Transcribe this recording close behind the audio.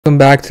Welcome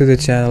back to the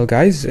channel,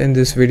 guys. In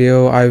this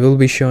video I will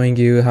be showing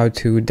you how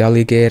to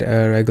delegate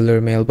a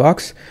regular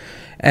mailbox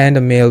and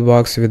a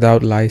mailbox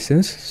without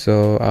license.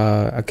 So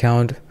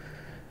account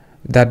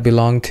that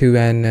belonged to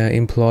an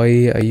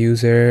employee, a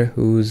user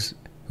who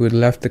had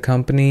left the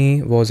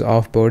company, was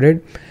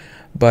offboarded,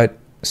 but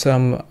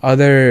some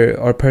other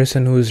or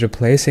person who's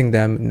replacing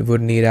them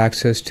would need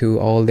access to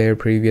all their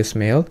previous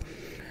mail,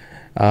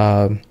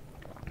 and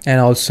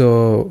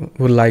also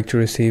would like to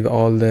receive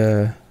all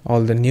the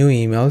new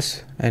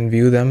emails and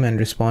view them and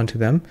respond to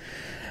them.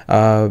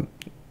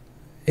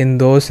 In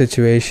those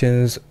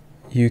situations,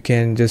 you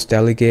can just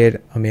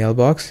delegate a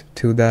mailbox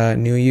to the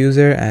new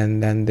user,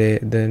 and then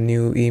the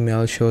new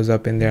email shows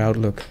up in their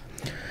Outlook.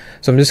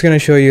 So I'm just going to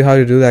show you how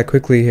to do that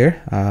quickly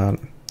here.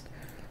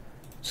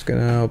 Just going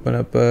to open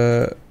up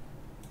a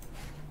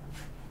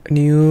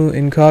new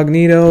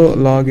incognito,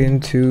 log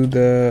into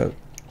the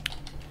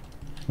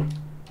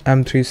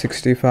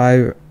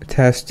M365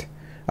 test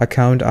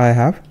account I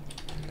have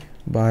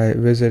by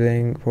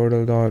visiting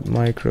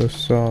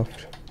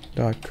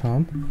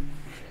portal.microsoft.com,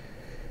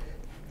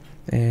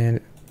 and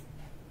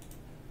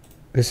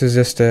this is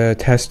just a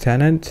test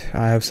tenant.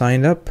 I have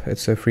signed up.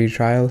 It's a free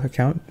trial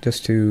account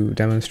just to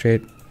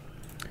demonstrate.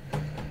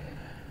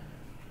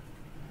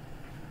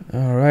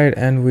 Alright,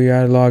 and we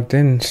are logged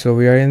in. So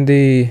we are in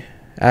the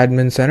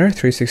admin center,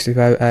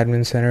 365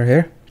 admin center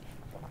here,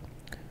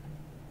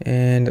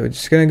 and we're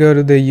just gonna go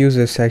to the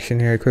user section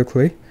here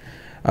quickly.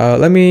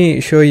 Let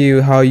me show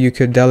you how you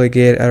could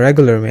delegate a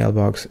regular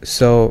mailbox.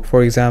 So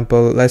for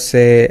example, let's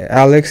say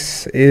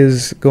Alex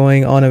is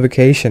going on a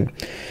vacation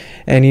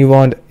and you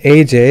want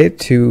AJ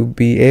to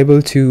be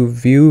able to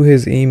view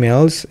his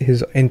emails,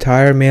 his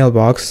entire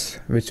mailbox,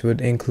 which would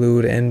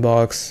include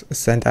inbox,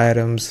 sent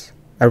items,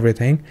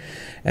 everything,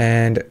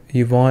 and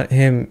you want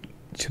him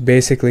to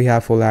basically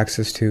have full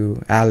access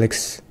to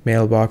Alex's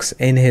mailbox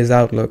in his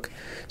Outlook,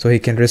 so he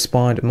can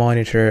respond,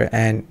 monitor,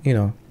 and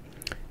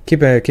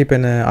keep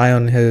an eye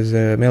on his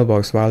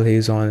mailbox while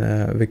he's on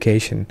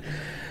vacation.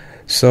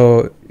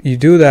 So you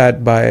do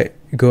that by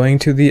going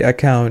to the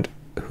account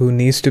who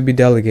needs to be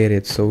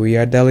delegated. So we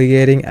are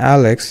delegating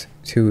Alex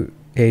to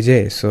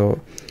AJ.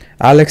 So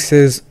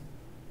Alex's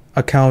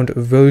account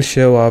will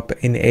show up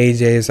in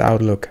AJ's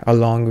Outlook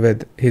along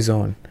with his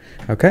own.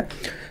 Okay,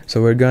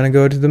 so we're gonna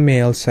go to the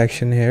mail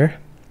section here.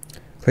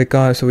 Click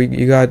on, so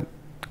you got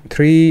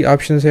three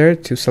options here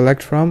to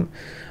select from.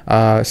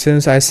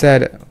 Since I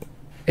said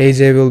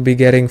AJ will be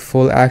getting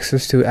full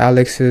access to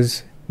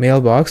Alex's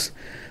mailbox,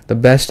 the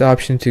best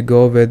option to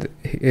go with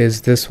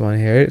is this one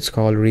here. It's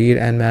called read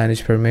and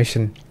manage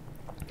permission.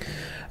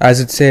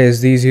 As it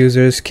says, these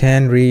users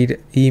can read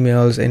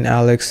emails in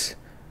Alex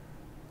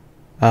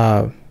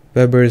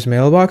Weber's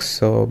mailbox.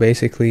 So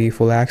basically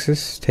full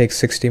access takes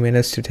 60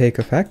 minutes to take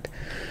effect,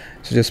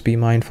 so just be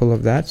mindful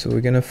of that. So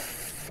we're gonna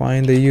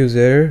find the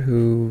user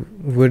who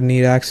would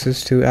need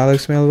access to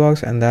Alex's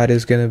mailbox, and that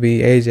is gonna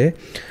be AJ.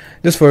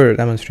 Just for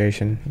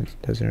demonstration,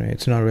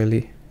 it's not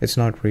real,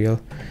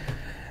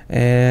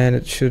 and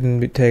it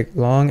shouldn't take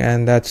long,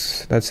 and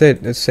that's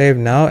it. It's saved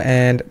now.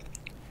 And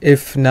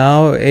if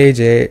now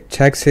AJ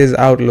checks his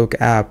Outlook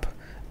app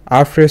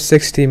after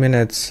 60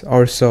 minutes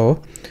or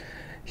so,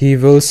 he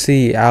will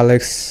see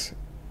Alex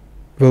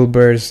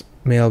Wilbur's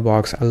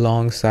mailbox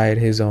alongside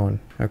his own.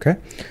 Okay,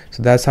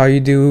 so that's how you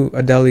do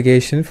a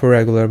delegation for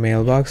regular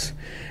mailbox.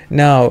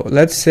 Now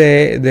let's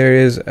say there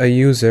is a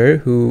user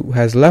who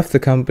has left the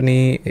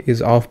company,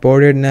 is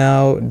offboarded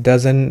now,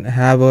 doesn't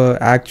have a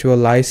actual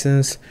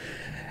license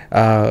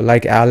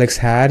like Alex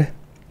had.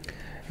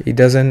 He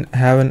doesn't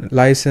have a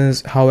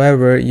license.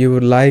 However, you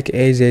would like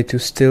AJ to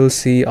still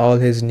see all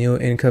his new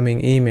incoming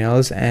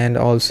emails and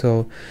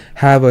also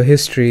have a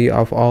history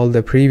of all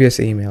the previous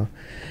email.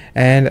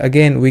 And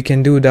again, we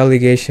can do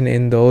delegation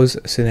in those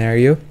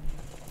scenarios,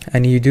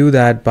 and you do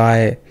that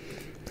by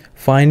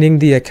finding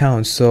the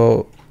account.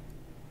 So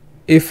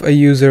if a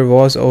user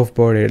was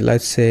offboarded,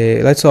 let's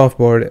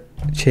offboard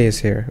Chase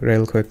here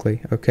real quickly.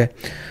 Okay,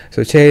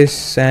 so Chase,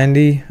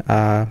 Sandy,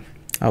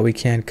 we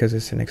can't because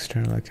it's an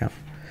external account.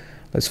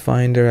 Let's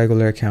find a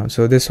regular account.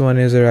 So this one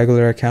is a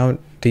regular account.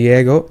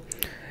 Diego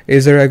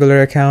is a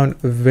regular account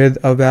with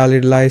a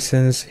valid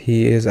license.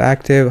 He is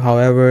active.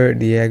 However,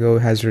 Diego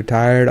has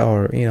retired,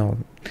 or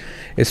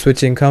is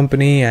switching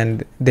company,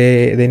 and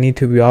they need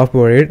to be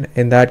offboarded.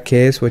 In that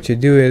case, what you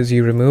do is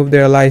you remove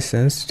their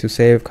license to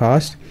save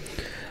cost.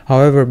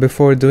 However,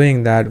 before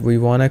doing that, we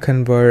want to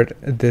convert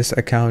this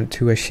account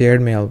to a shared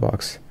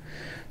mailbox.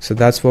 So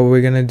that's what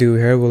we're gonna do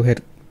here. We'll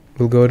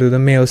go to the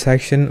mail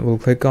section. We'll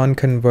click on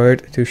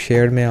convert to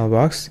shared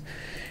mailbox.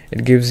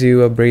 It gives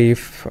you a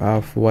brief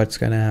of what's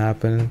gonna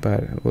happen,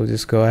 but we'll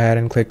just go ahead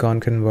and click on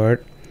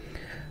convert.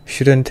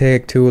 Shouldn't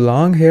take too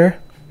long here.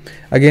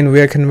 Again,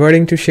 we are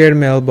converting to shared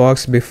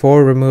mailbox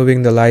before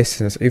removing the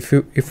license.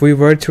 If we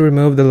were to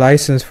remove the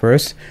license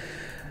first,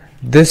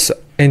 this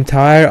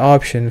entire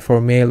option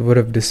for mail would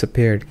have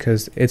disappeared,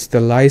 because it's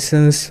the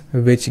license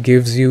which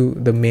gives you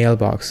the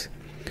mailbox.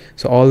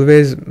 So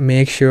always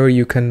make sure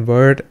you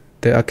convert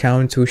the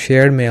account to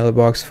shared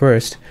mailbox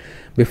first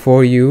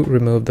before you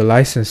remove the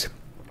license.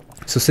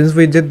 So since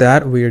we did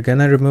that, we're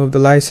gonna remove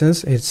the license,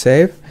 hit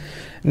save.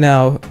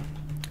 Now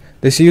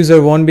this user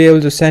won't be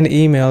able to send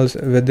emails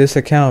with this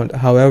account.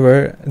 However,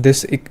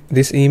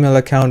 this email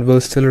account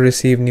will still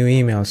receive new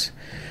emails,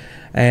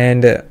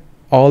 and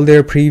all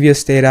their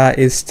previous data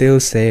is still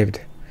saved.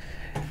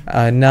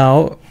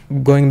 Now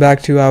going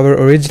back to our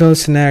original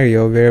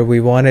scenario where we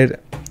wanted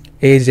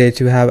AJ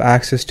to have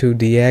access to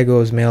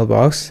Diego's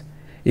mailbox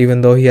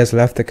even though he has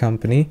left the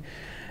company,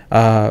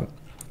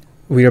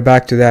 we are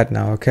back to that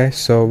now. Okay,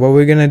 so what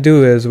we're gonna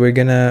do is we're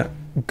gonna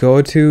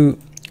go to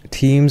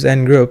teams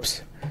and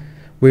groups.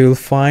 We will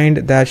find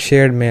that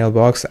shared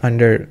mailbox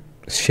under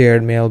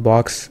shared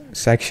mailbox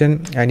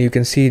section, and you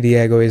can see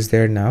Diego is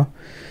there now.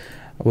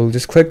 We'll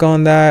just click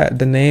on that,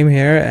 the name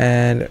here,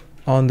 and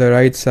on the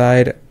right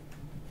side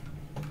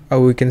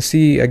we can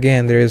see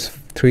again there is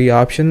 3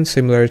 options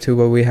similar to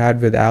what we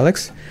had with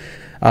Alex.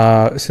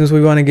 Since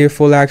we want to give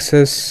full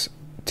access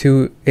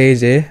to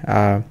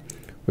AJ,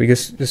 we're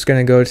just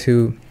gonna go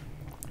to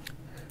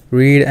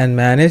read and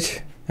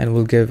manage, and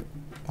we'll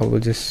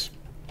just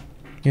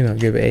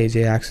give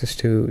AJ access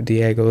to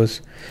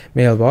Diego's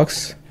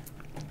mailbox,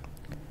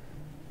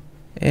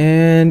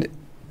 and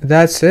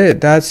that's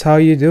it. That's how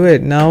you do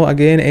it. Now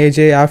again,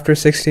 AJ, after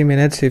 60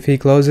 minutes, if he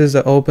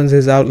opens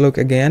his Outlook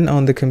again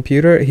on the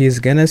computer, he's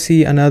gonna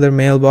see another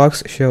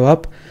mailbox show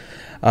up,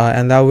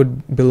 and that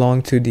would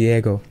belong to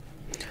Diego.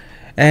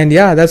 And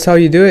yeah, that's how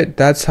you do it.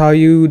 That's how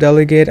you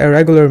delegate a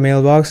regular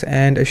mailbox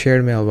and a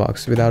shared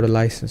mailbox without a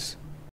license.